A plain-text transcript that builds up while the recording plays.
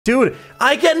Dude,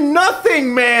 I get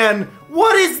nothing, man!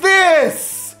 What is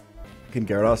this? Can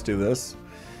Gyarados do this?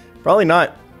 Probably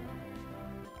not.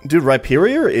 Dude,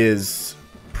 Rhyperior is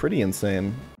pretty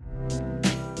insane.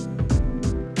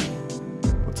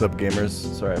 What's up, gamers?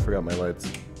 Sorry, I forgot my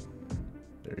lights.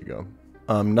 There you go.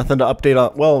 Nothing to update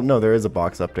on. Well, no, there is a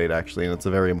box update, actually, and it's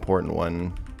a very important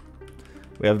one.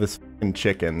 We have this f***ing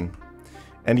chicken.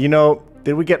 And you know,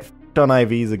 did we get f***ed on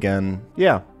IVs again?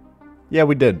 Yeah. Yeah,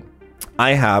 we did.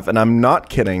 I have, and I'm not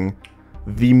kidding,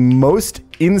 the most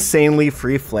insanely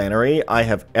free Flannery I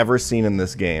have ever seen in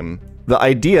this game. The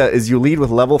idea is you lead with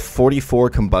level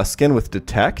 44 Combuskin with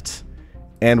Detect,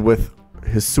 and with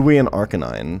Hisuian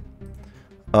Arcanine.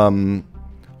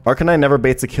 Arcanine never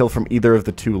baits a kill from either of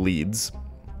the two leads.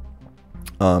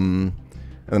 And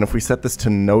then if we set this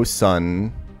to no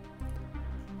sun,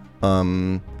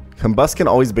 Combuskin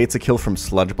always baits a kill from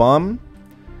Sludge Bomb,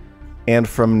 and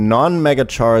from non-Mega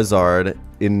Charizard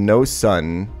in no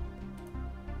sun,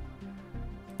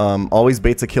 always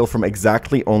baits a kill from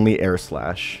exactly only Air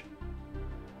Slash.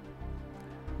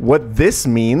 What this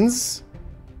means...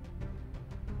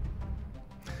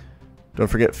 Don't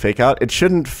forget Fake Out. It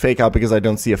shouldn't Fake Out because I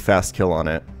don't see a fast kill on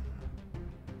it.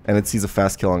 And it sees a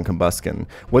fast kill on Combuskin.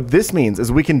 What this means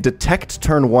is we can Detect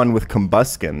turn 1 with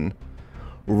Combuskin,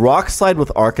 Rock Slide with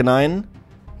Arcanine,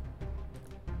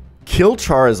 kill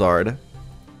Charizard,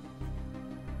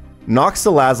 knock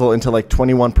Salazzle into like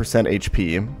 21%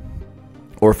 HP,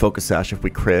 or Focus Sash if we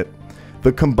crit.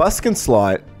 The Combuskin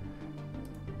slot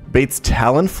baits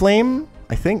Talonflame,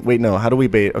 I think? Wait, no, how do we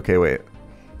bait? Okay, wait.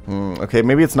 Okay,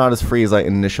 maybe it's not as free as I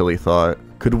initially thought.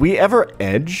 Could we ever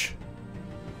edge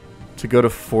to go to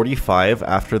 45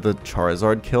 after the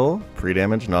Charizard kill?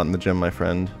 Pre-damage? Not in the gym, my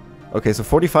friend. Okay, so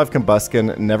 45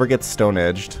 Combuskin, never gets Stone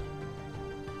Edged.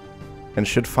 And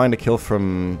should find a kill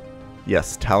from,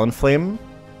 yes, Talonflame.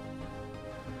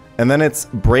 And then it's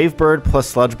Brave Bird plus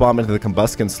Sludge Bomb into the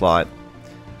Combuskin slot.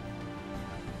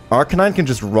 Arcanine can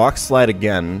just Rock Slide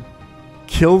again,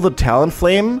 kill the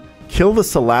Talonflame, kill the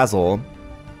Salazzle.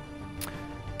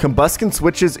 Combuskin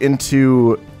switches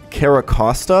into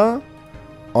Caracosta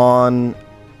on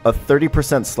a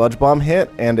 30% Sludge Bomb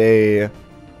hit and a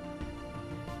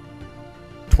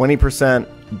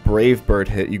 20% Brave Bird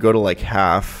hit. You go to like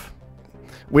half.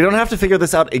 We don't have to figure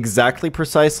this out exactly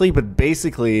precisely, but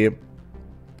basically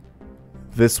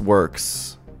this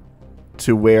works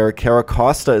to where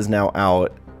Caracosta is now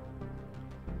out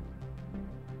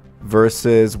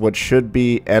versus what should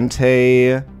be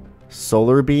Entei,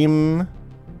 Solar Beam,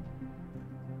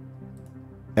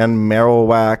 and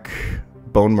Marowak,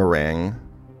 Bone Meringue.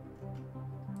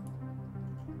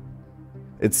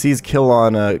 It sees kill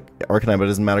on Arcanine, but it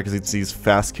doesn't matter because it sees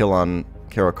fast kill on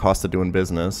Caracosta doing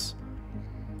business.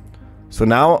 So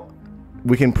now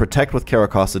we can protect with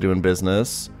Caracosta doing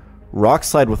business, Rock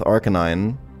Slide with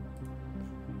Arcanine.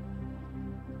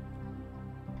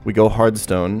 We go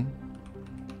Hardstone.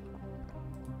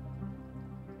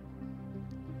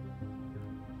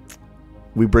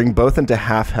 We bring both into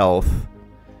half health.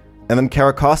 And then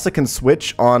Caracosta can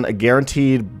switch on a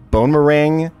guaranteed Bone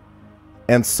Meringue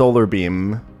and Solar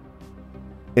Beam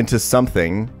into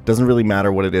something. Doesn't really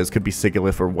matter what it is. Could be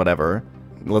Sigilyph or whatever.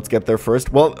 Let's get there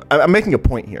first. Well, I'm making a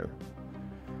point here.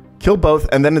 Kill both,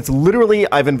 and then it's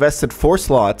literally, I've invested 4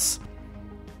 slots.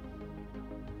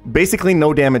 Basically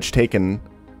no damage taken.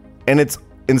 And it's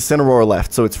Incineroar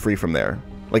left, so it's free from there.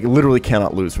 Like, literally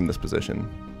cannot lose from this position.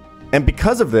 And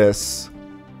because of this,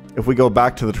 if we go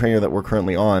back to the trainer that we're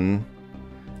currently on,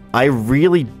 I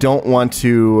really don't want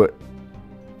to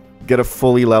get a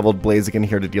fully leveled Blaziken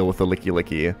here to deal with the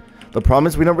Lickilicky. The problem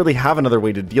is we don't really have another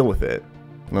way to deal with it.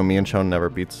 No, pChal never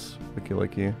beats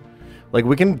Lickilicky. Like,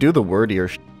 we can do the wordier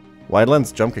sh**. Wide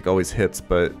Lens Jump Kick always hits,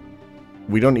 but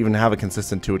we don't even have a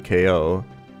consistent 2-hit KO.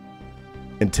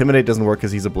 Intimidate doesn't work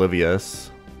because he's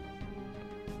oblivious.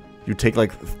 You take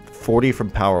like 40 from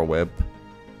Power Whip.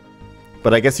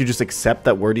 But I guess you just accept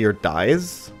that Wordier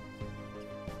dies?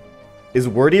 Is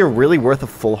Wordier really worth a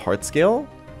full Heart Scale?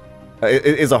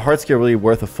 Is a Heart Scale really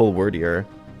worth a full Wordier?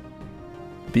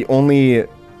 The only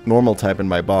normal type in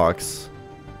my box.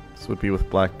 This would be with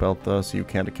Black Belt though, so you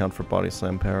can't account for Body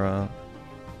Slam Para.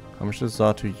 How much does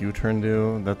Xatu U-turn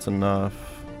do? That's enough.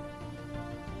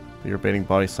 But you're baiting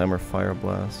Body Slam or Fire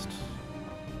Blast.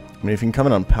 I mean, if you can come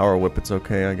in on Power Whip, it's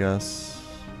okay, I guess.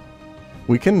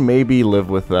 We can maybe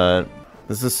live with that.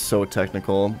 This is so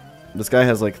technical. This guy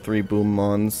has like 3 Boom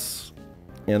Mons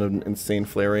and an insane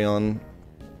Flareon.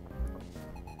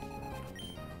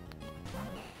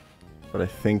 But I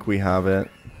think we have it.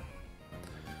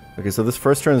 Okay, so this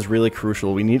first turn is really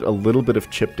crucial. We need a little bit of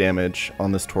chip damage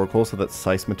on this Torkoal so that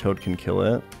Seismitoad can kill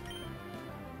it.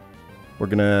 We're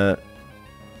gonna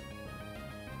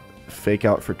fake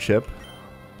out for chip.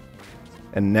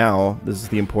 And now, this is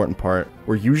the important part.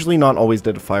 We're usually not always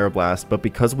dead to Fire Blast, but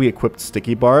because we equipped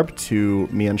Sticky Barb to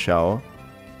me and Xiao,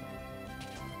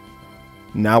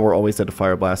 now we're always dead to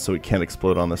Fire Blast, so it can't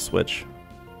explode on this switch.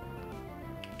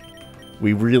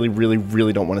 We really, really,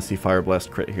 really don't want to see Fire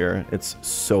Blast crit here. It's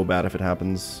so bad if it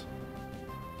happens.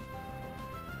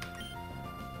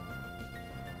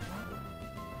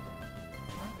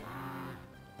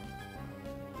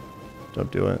 Don't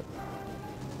do it.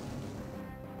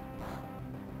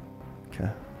 Okay,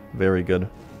 very good.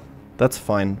 That's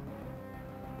fine.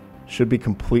 Should be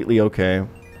completely okay.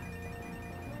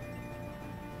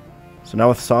 So now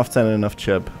with Soft Sand and enough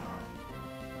chip.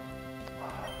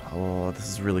 Oh, this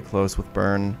is really close with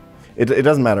burn. It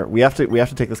doesn't matter. We have to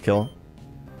take this kill.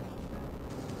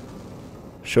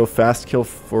 Show fast kill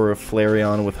for a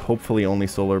Flareon with hopefully only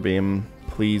Solar Beam.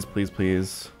 Please, please,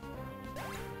 please.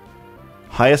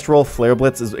 Highest roll Flare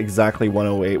Blitz is exactly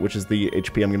 108, which is the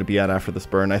HP I'm going to be at after this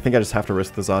burn. I think I just have to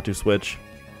risk the Xatu switch.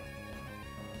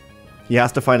 He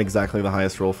has to find exactly the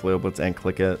highest roll Flare Blitz and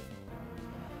click it.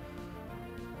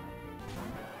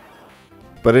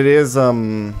 But it is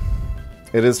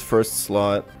first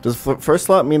slot. Does first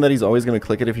slot mean that he's always going to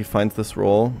click it if he finds this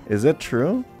roll? Is it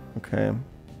true? Okay.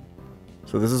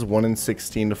 So this is 1 in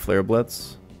 16 to Flare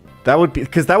Blitz. That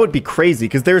would be crazy,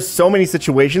 because there's so many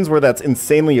situations where that's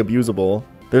insanely abusable.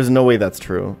 There's no way that's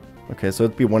true. Okay, so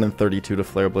it'd be 1 in 32 to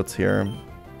Flare Blitz here.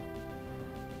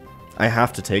 I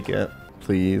have to take it,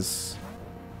 please.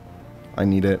 I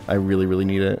need it. I really, really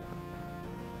need it.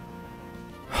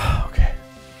 Okay.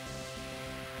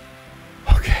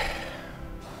 Okay.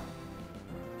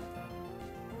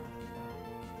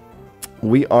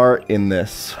 We are in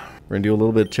this. We're gonna do a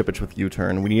little bit of chippage with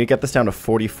U-turn. We need to get this down to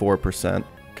 44%.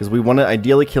 Because we want to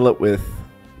ideally kill it with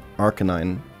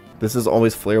Arcanine. This is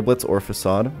always Flare Blitz or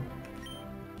Facade.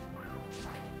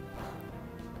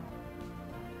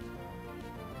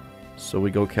 So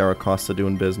we go Caracosta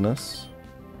doing business.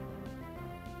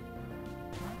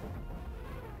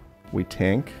 We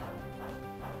tank.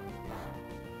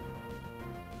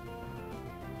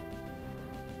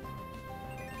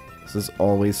 This is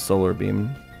always Solar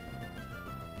Beam.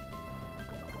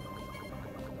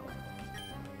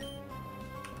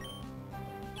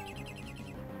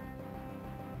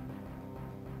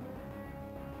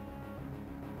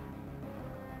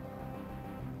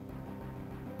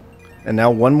 And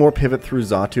now one more pivot through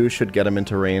Xatu should get him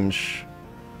into range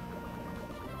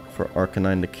for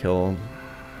Arcanine to kill.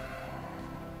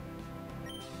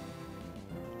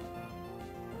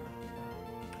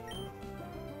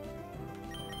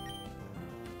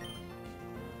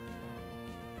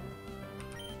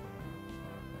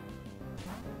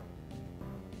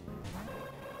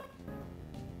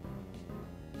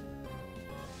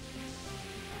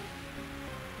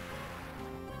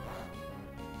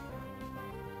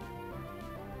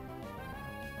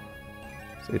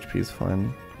 HP is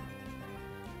fine.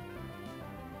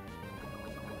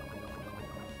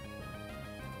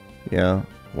 Yeah,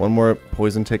 one more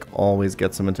poison tick always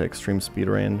gets him into extreme speed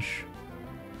range.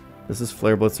 This is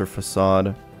Flare Blitz or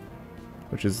Facade,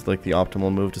 which is like the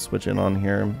optimal move to switch in on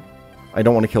here. I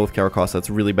don't want to kill with Caracosta. That's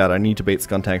really bad. I need to bait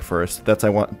Skuntank first. That's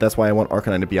why I want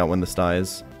Arcanine to be out when this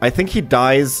dies. I think he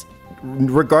dies,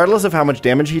 regardless of how much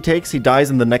damage he takes, he dies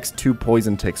in the next 2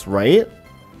 poison ticks, right?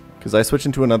 Because I switch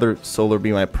into another Solar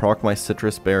Beam, I proc my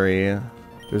Citrus Berry.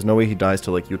 There's no way he dies to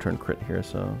like U-turn crit here,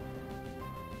 so...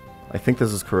 I think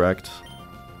this is correct.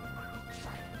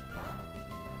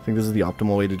 I think this is the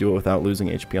optimal way to do it without losing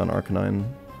HP on Arcanine.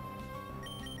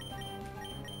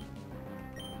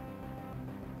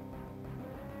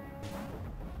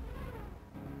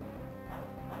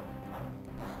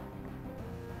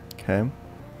 Okay.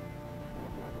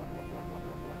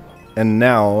 And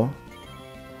now...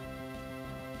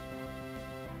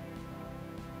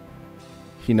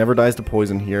 he never dies to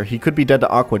poison here. He could be dead to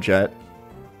Aqua Jet,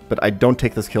 but I don't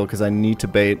take this kill because I need to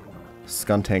bait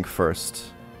Skuntank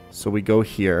first. So we go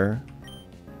here.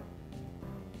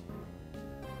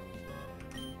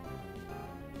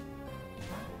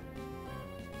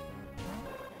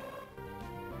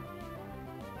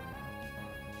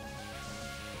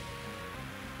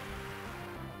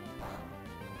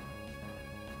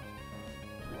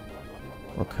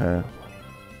 Okay.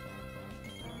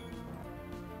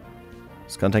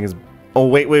 Skuntank is... oh,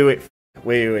 wait.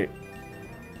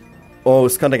 Oh,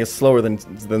 Skuntank is slower than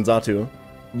Xatu.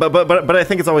 But I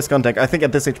think it's always Skuntank. I think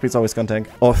at this HP it's always Skuntank.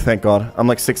 Oh, thank God. I'm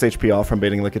like 6 HP off from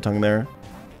baiting Lickitung there.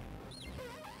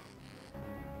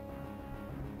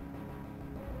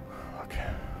 Okay.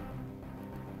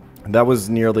 That was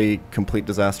nearly complete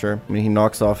disaster. I mean, he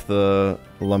knocks off the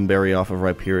Lumberry off of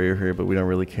Rhyperior here, but we don't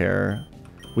really care.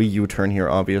 We U-turn here,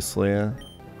 obviously.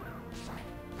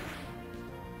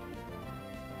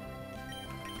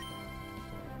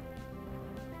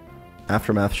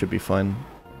 Aftermath should be fine.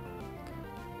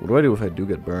 What do I do if I do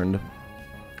get burned?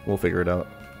 We'll figure it out.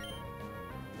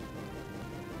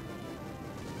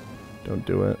 Don't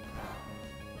do it.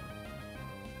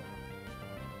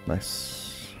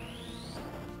 Nice.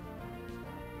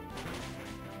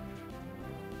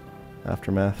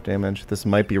 Aftermath damage. This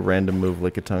might be random move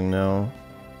Lickitung now.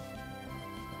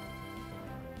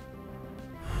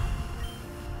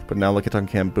 But now Lickitung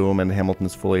can't boom and Hamilton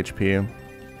is full HP.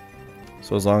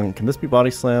 So as long... Can this be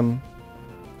Body Slam?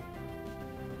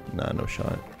 Nah, no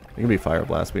shot. It can be Fire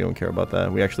Blast. We don't care about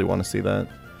that. We actually want to see that.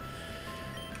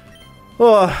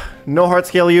 Oh, no Heart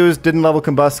Scale used. Didn't level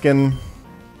Combuskin.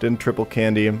 Didn't triple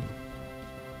Candy.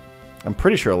 I'm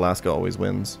pretty sure Alaska always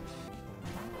wins.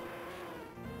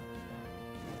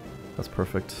 That's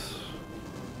perfect.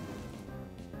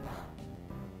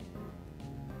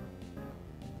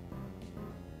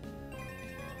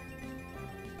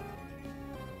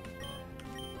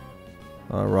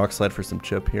 Rock Slide for some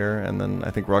chip here, and then I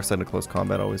think Rock Slide in close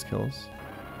combat always kills.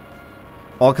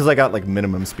 All because I got like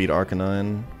minimum speed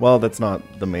Arcanine. Well, that's not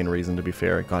the main reason, to be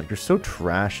fair. God, you're so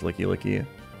trash, Lickilicky.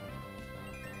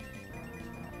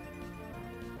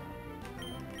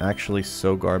 Actually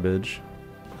so garbage.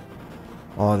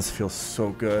 Oh, this feels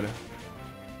so good.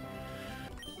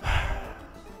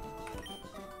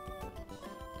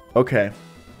 Okay.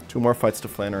 2 more fights to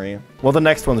Flannery. Well, the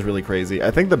next one's really crazy.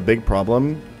 I think the big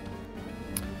problem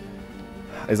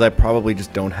is I probably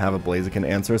just don't have a Blaziken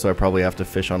answer, so I probably have to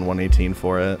fish on 118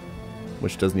 for it,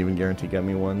 which doesn't even guarantee get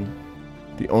me one.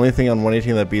 The only thing on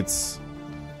 118 that beats...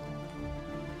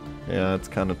 Yeah, it's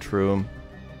kind of true.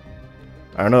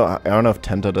 I don't know if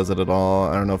Tenta does it at all.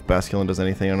 I don't know if Basculin does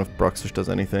anything. I don't know if Bruxish does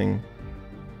anything.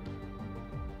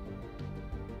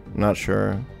 I'm not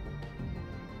sure.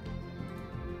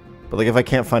 But like if I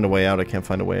can't find a way out, I can't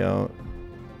find a way out.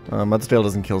 Mudsdale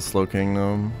doesn't kill Slowking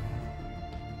though.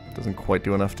 Doesn't quite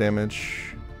do enough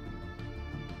damage.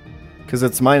 Because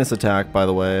it's minus attack, by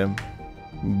the way.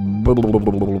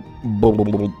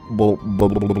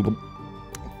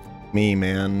 Me,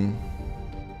 man.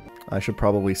 I should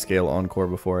probably scale Encore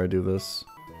before I do this.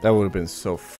 That would have been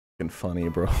so fucking funny,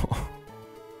 bro.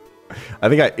 I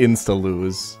think I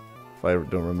insta-lose if I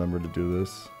don't remember to do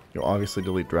this. You'll obviously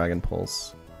delete Dragon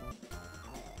Pulse.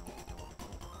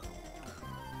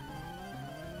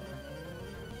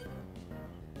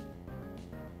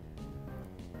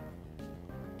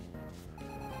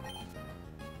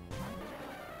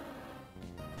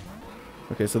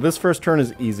 Okay, so this first turn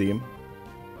is easy.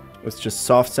 It's just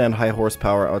Soft Sand, High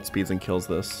Horsepower, outspeeds and kills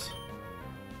this.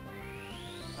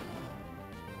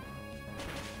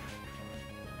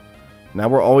 Now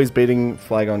we're always baiting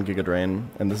Flygon Giga Drain,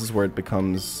 and this is where it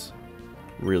becomes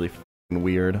really f***ing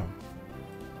weird.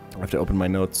 I have to open my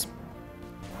notes.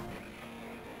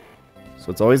 So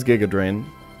it's always Giga Drain.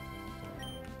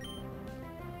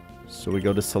 So we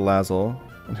go to Salazzle,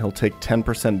 and he'll take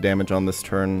 10% damage on this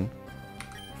turn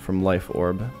from Life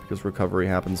Orb, because recovery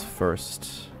happens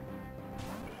first.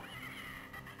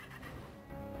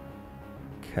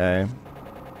 Okay.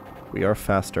 We are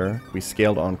faster. We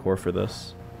scaled Encore for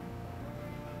this.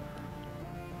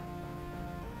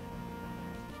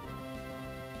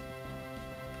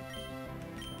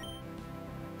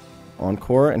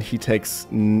 Encore, and he takes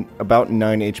about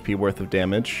 9 HP worth of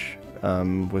damage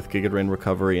with Giga Drain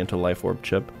recovery into Life Orb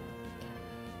chip.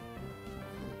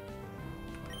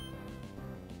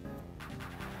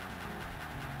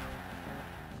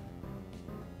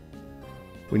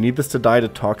 We need this to die to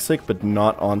Toxic, but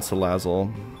not on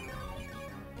Salazzle.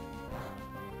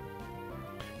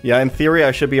 Yeah, in theory,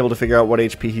 I should be able to figure out what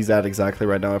HP he's at exactly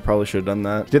right now. I probably should have done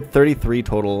that. He did 33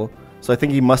 total, so I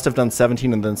think he must have done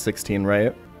 17 and then 16,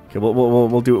 right? Okay,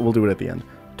 we'll do it. We'll do it at the end.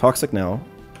 Toxic now.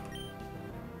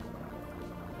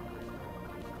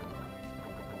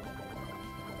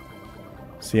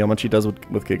 See how much he does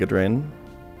with Giga Drain.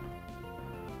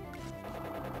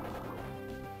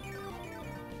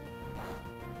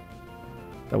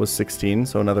 That was 16,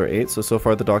 so another 8. So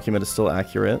far the document is still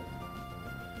accurate.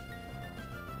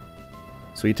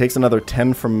 So he takes another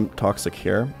 10 from Toxic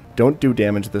here. Don't do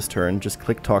damage this turn, just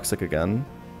click Toxic again.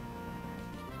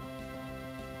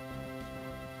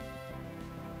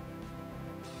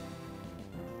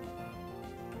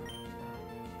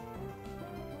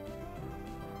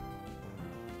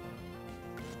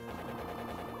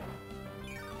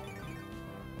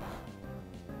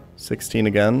 (16)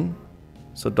 again.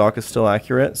 So Doc is still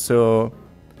accurate, so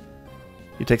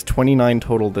He takes 29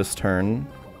 total this turn.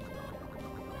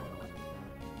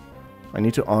 I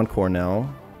need to encore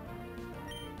now.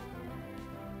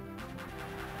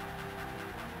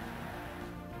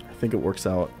 I think it works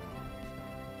out.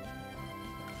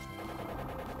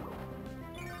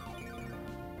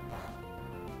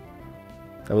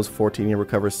 That was 14, he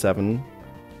recovers 7.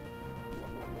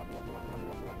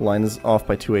 Line is off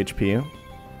by 2 HP.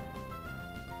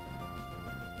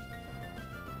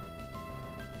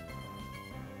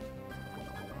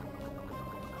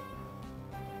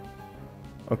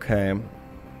 Okay.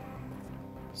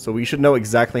 So we should know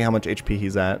exactly how much HP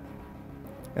he's at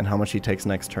and how much he takes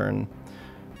next turn.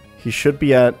 He should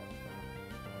be at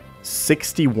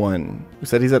 61. We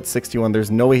said he's at 61. There's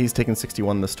no way he's taking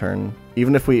 61 this turn.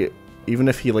 Even if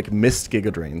he like missed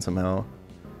Giga Drain somehow,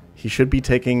 he should be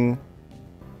taking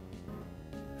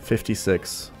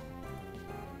 56.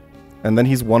 And then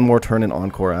he's one more turn in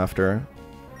Encore after.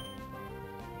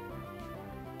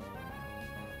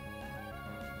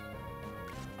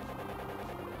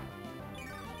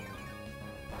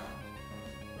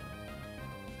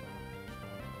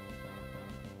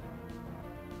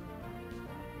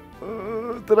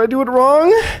 Did I do it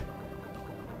wrong?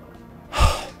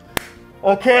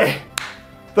 Okay.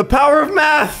 The power of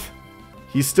math!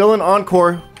 He's still in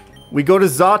Encore. We go to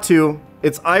Xatu.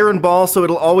 It's Iron Ball, so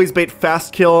it'll always bait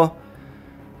Fast Kill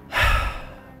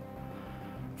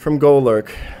from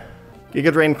Golurk.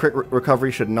 Giga Drain crit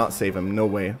recovery should not save him. No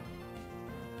way.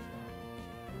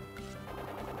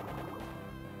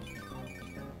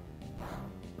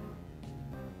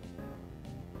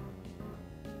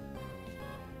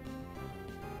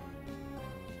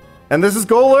 And this is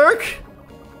Golurk!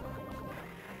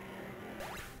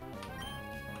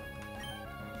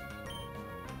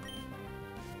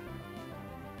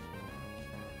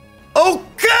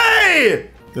 Okay!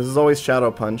 This is always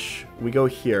Shadow Punch. We go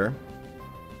here.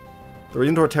 The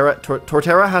reason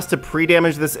Torterra has to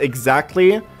pre-damage this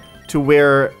exactly to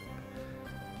where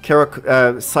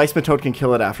Seismitoad can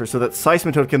kill it after, so that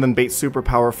Seismitoad can then bait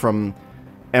Superpower from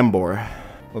Embor.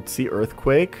 Let's see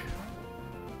Earthquake.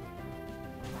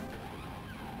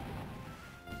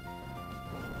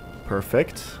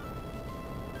 Perfect.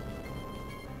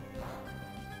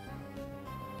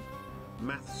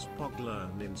 Maths Pog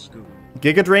learn in school.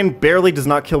 Giga Drain barely does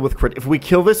not kill with crit. If we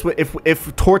kill this, if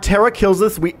Torterra kills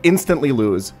this, we instantly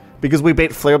lose because we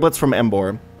bait Flare Blitz from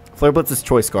Embor. Flare Blitz is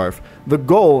Choice Scarf. The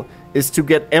goal is to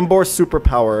get Embor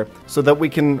Superpower so that we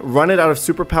can run it out of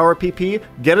Superpower PP,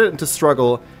 get it into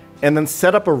Struggle, and then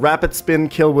set up a rapid spin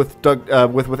kill with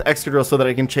Excadrill so that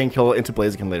I can chain kill into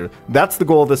Blaziken later. That's the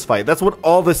goal of this fight. That's what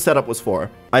all this setup was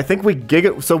for. I think we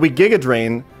Giga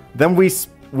Drain, then we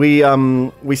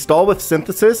stall with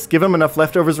Synthesis, give him enough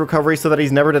leftovers recovery so that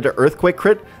he's never dead to Earthquake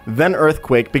crit, then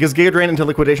Earthquake, because Giga Drain into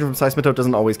Liquidation from Seismitoad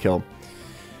doesn't always kill.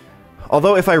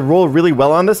 Although if I roll really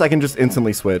well on this, I can just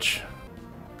instantly switch.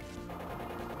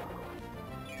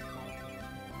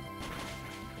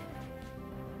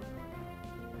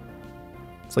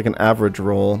 It's like an average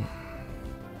roll.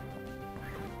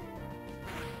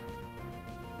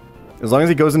 As long as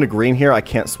he goes into green here, I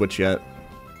can't switch yet.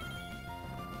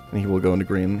 And he will go into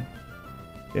green.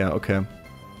 Yeah, okay.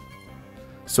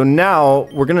 So now,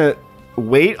 we're gonna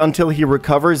wait until he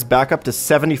recovers back up to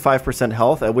 75%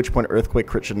 health, at which point Earthquake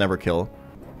crit should never kill.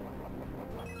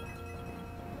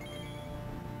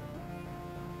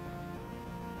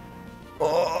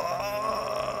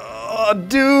 Oh,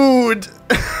 dude!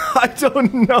 I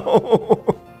don't know.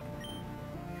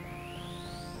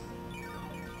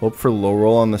 Hope for low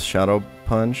roll on this Shadow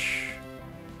Punch.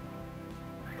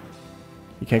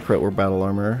 You can't crit, we're Battle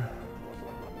Armor.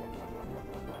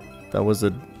 That was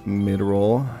a mid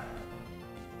roll.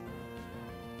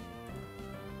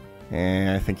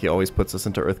 And I think he always puts us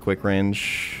into Earthquake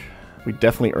range. We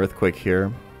definitely Earthquake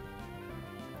here.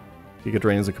 Giga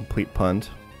Drain is a complete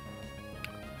punt.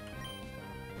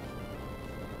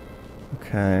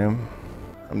 Okay.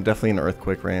 I'm definitely in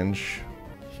Earthquake range.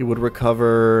 He would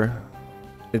recover...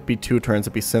 It'd be 2 turns.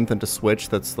 It'd be Synth into Switch.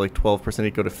 That's like 12%.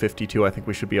 He'd go to 52. I think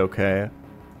we should be okay.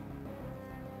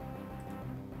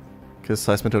 Because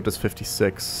Seismitoad does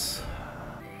 56.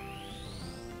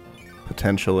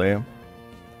 Potentially.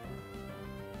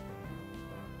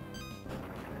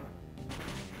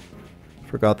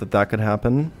 Forgot that that could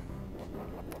happen.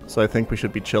 So I think we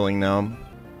should be chilling now.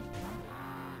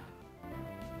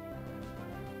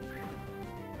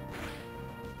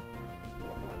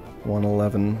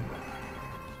 $111.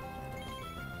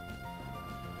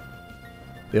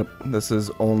 Yep, this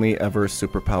is only ever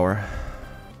Superpower.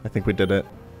 I think we did it.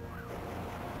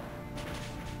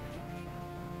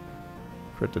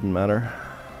 Crit didn't matter.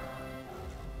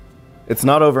 It's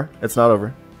not over. It's not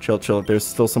over. Chill, chill. There's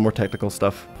still some more technical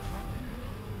stuff.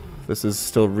 This is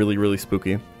still really, really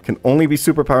spooky. Can only be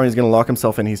superpower and he's going to lock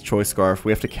himself in. He's Choice Scarf.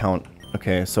 We have to count.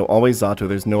 Okay, so always Zato.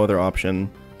 There's no other option.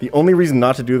 The only reason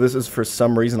not to do this is for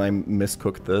some reason I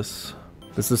miscooked this.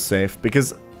 This is safe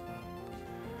because...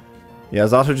 yeah,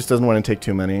 Zato just doesn't want to take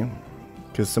too many.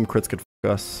 Because some crits could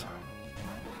f*** us.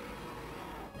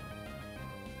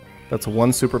 That's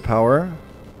 1 superpower.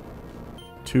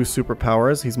 2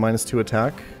 superpowers. He's -2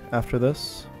 attack after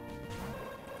this.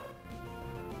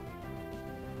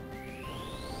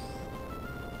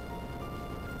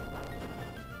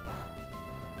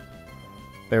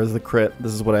 There's the crit.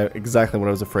 This is exactly what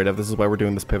I was afraid of. This is why we're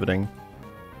doing this pivoting.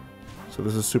 So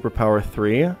this is superpower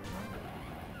 3.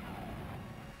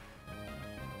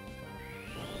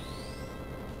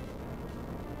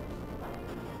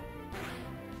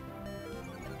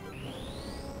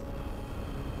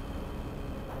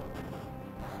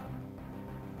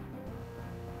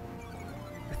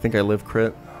 I think I live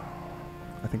crit.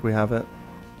 I think we have it.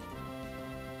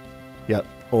 Yeah.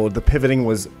 Oh, the pivoting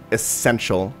was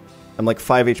essential. I'm like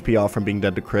 5 HP off from being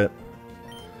dead to crit.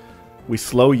 We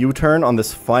slow U-turn on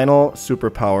this final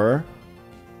superpower.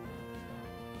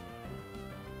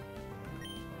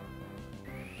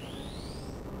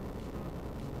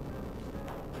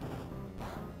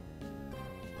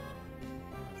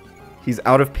 He's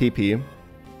out of PP.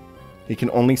 He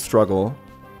can only struggle.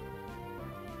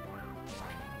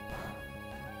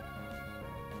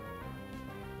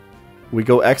 We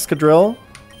go Excadrill.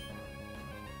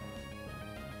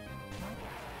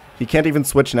 He can't even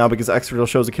switch now because Excadrill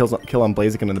shows a kill on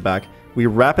Blaziken in the back. We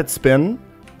Rapid Spin.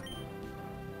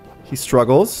 He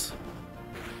struggles.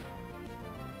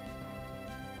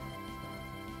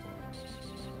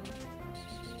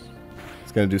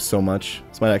 It's gonna do so much.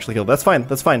 This might actually kill. That's fine.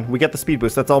 That's fine. We get the speed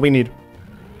boost. That's all we need.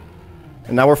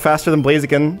 And now we're faster than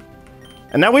Blaziken.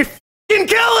 And now we f***ing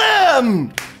kill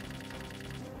him!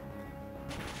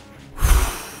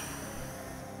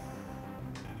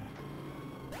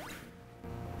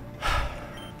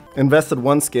 Invested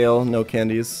 1 scale, no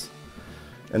candies.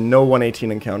 And no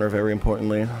 118 encounter, very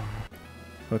importantly.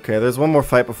 Okay, there's one more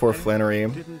fight before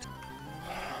Flannery.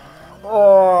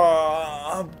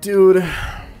 Oh, dude.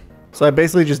 So I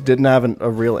basically just didn't have a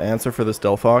real answer for this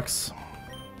Delphox.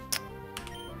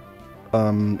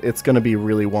 It's gonna be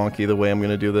really wonky the way I'm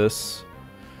gonna do this.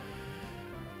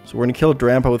 So we're gonna kill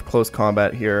Drampa with close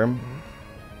combat here.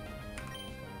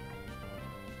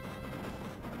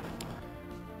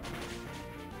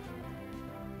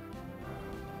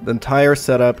 The entire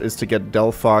setup is to get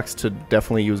Delphox to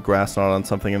definitely use Grass Knot on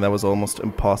something, and that was almost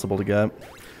impossible to get.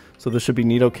 So this should be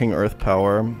Nidoking Earth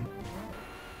Power.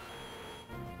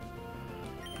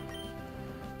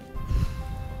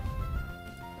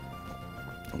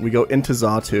 We go into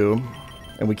Xatu,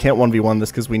 and we can't 1v1 this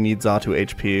because we need Xatu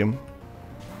HP.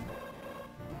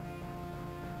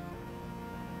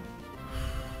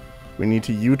 We need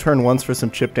to U-turn once for some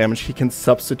chip damage. He can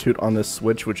substitute on this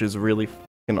switch, which is really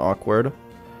f***ing awkward.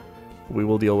 We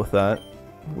will deal with that.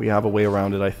 We have a way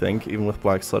around it, I think, even with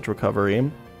Black Sludge recovery.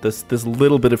 This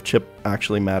little bit of chip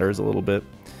actually matters a little bit.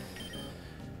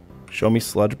 Show me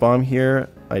Sludge Bomb here.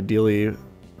 Ideally,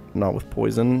 not with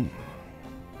poison.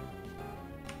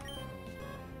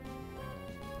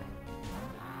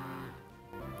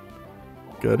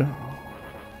 Good.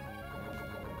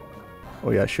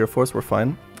 Oh yeah, Sheer Force, we're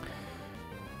fine.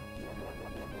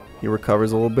 He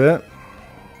recovers a little bit.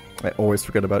 I always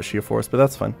forget about Sheer Force, but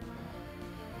that's fine.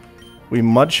 We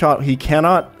Mud Shot. He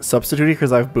cannot substitute here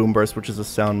because I have Boom Burst, which is a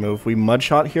sound move. We Mud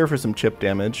Shot here for some chip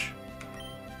damage.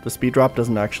 The speed drop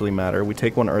doesn't actually matter. We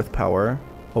take 1 Earth Power.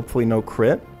 Hopefully no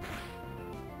crit.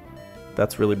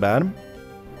 That's really bad.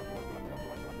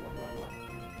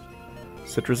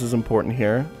 Citrus is important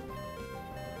here.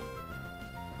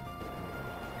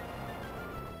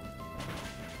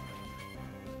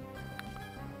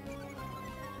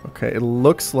 Okay, it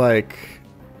looks like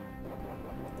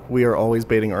we are always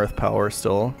baiting Earth Power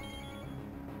still.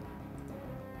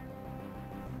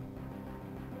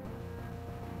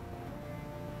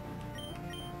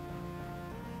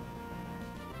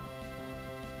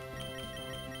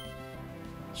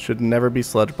 Should never be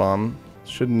Sludge Bomb.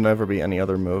 Should never be any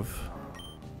other move.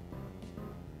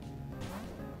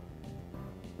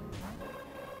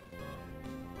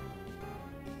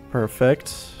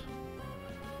 Perfect.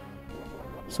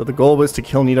 So the goal was to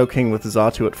kill Nidoking with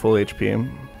Xatu at full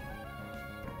HP.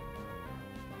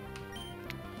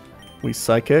 We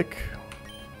Psychic.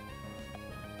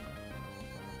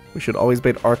 We should always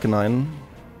bait Arcanine.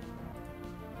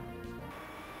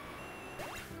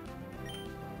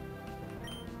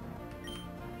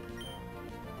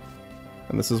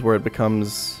 And this is where it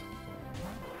becomes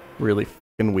really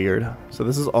fucking weird. So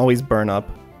this is always burn up.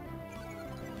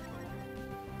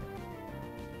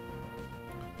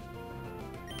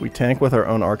 We tank with our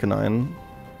own Arcanine.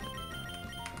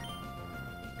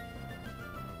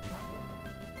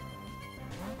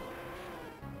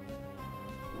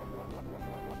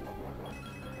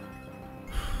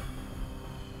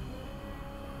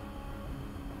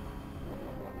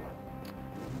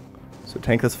 So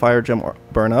tank this Fire Gem or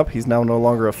burn up. He's now no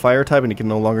longer a fire type and he can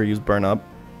no longer use burn up.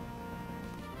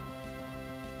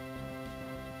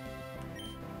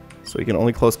 So he can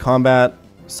only close combat,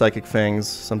 Psychic Fangs,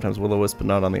 sometimes Will-O-Wisp, but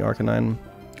not on the Arcanine.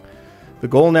 The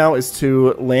goal now is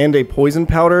to land a Poison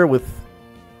Powder with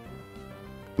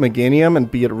Meganium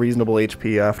and be at reasonable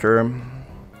HP after.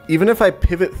 Even if I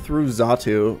pivot through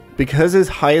Xatu, because his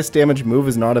highest damage move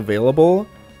is not available,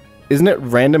 isn't it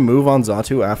random move on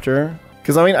Xatu after?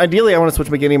 Because, I mean, ideally I want to switch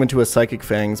Meganium into a Psychic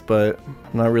Fangs, but I'm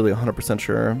not really 100%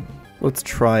 sure. Let's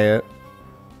try it.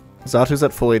 Xatu's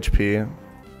at full HP.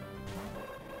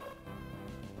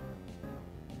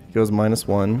 He goes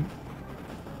 -1.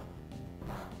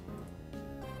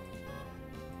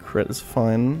 Crit is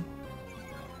fine.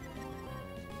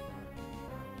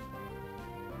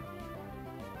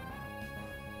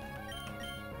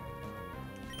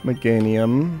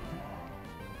 Meganium.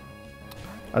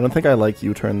 I don't think I like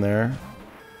U-turn there.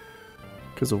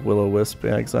 Because of Will-O-Wisp,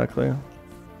 yeah, exactly.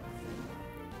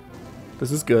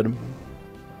 This is good.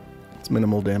 It's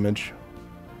minimal damage.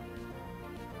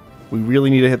 We really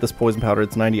need to hit this Poison Powder.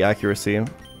 It's 90 accuracy.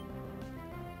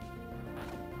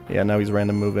 Yeah, now he's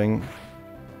random moving.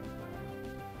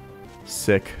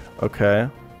 Sick. Okay.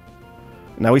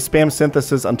 Now we spam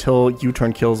Synthesis until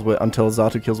U-turn kills with until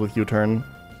Xatu kills with U-turn.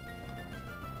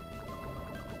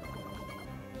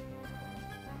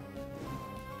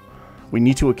 We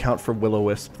need to account for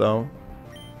Will-O-Wisp though.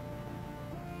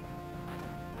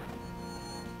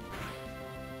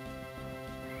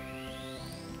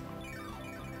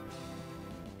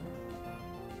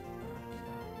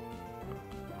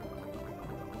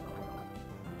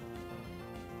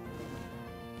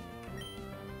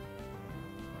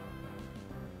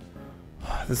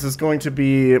 This is going to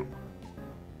be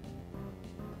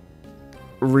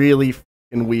really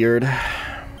f***ing weird.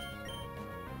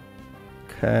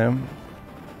 Okay.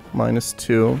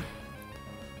 -2.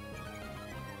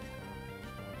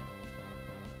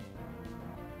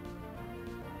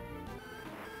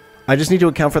 I just need to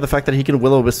account for the fact that he can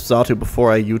Will-O-Wisp Xatu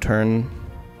before I U-turn.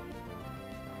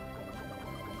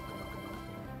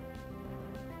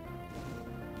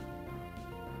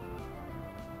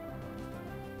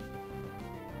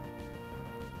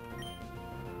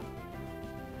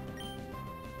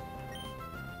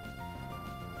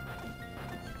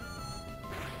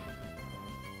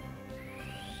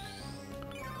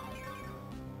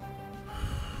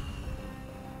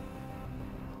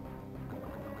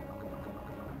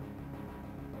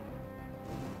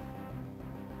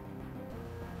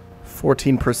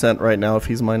 %14 right now if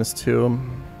he's -2.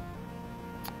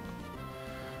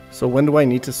 So when do I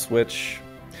need to switch?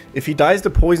 If he dies to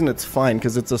poison, it's fine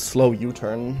because it's a slow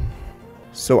U-turn.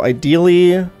 So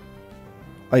ideally,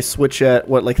 I switch at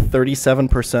what, like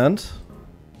 37%?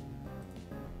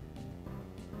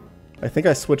 I think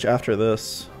I switch after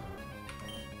this.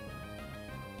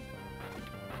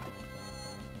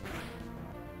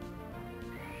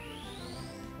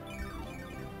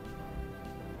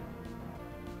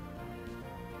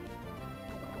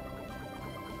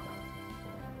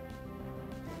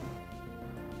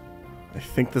 I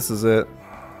think this is it.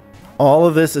 All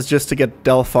of this is just to get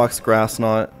Delphox Grass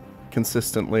Knot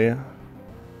consistently. I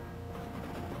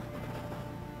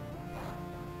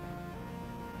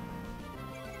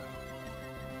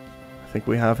think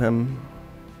we have him.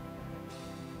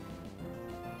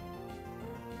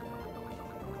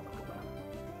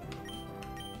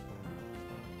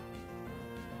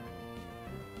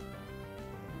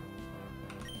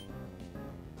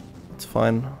 It's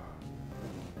fine.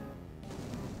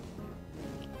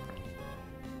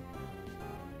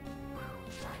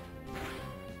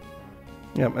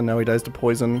 Yep, and now he dies to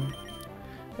poison.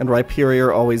 And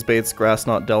Rhyperior always baits Grass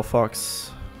Knot Delphox.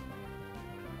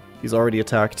 He's already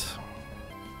attacked.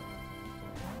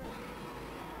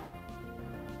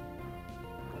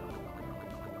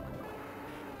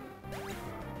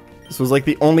 This was like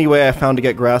the only way I found to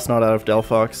get Grass Knot out of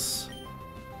Delphox.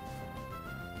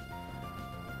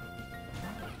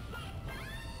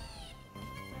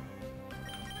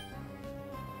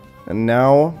 And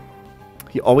now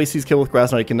he always sees kill with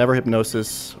Grass Knot. He can never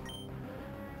Hypnosis.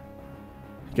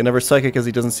 He can never Psychic because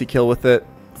he doesn't see kill with it.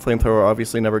 Flamethrower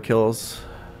obviously never kills.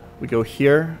 We go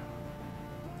here.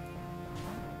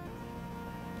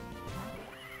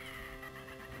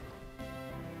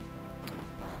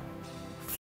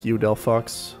 You,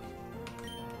 Delphox.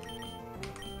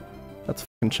 That's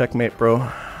fucking checkmate, bro.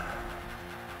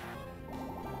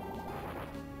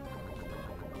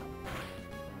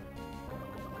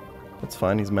 That's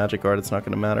fine, he's Magic Guard, it's not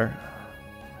gonna matter.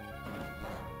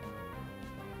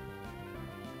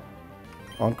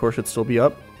 Encore should still be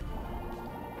up.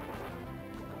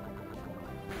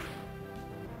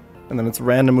 And then it's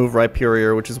random move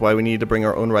Rhyperior, which is why we need to bring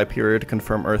our own Rhyperior to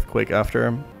confirm Earthquake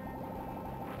after.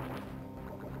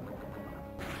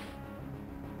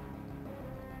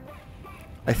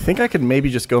 I think I could maybe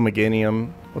just go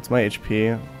Meganium. What's my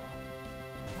HP?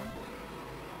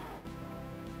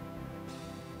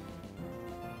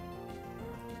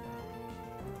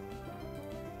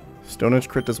 Stone Edge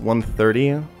crit does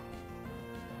 130.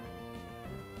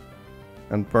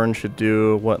 And burn should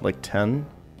do, what, like 10?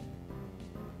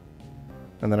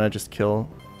 And then I just kill.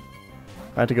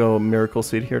 I had to go Miracle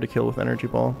Seed here to kill with Energy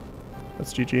Ball.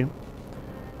 That's GG.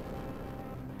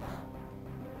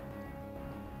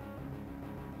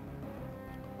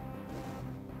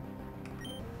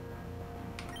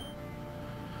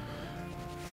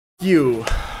 You.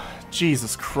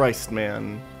 Jesus Christ,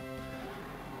 man.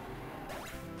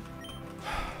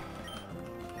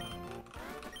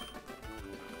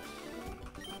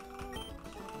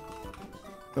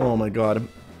 Oh my god.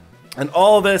 And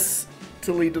all this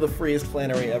to lead to the freest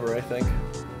Flannery ever, I think.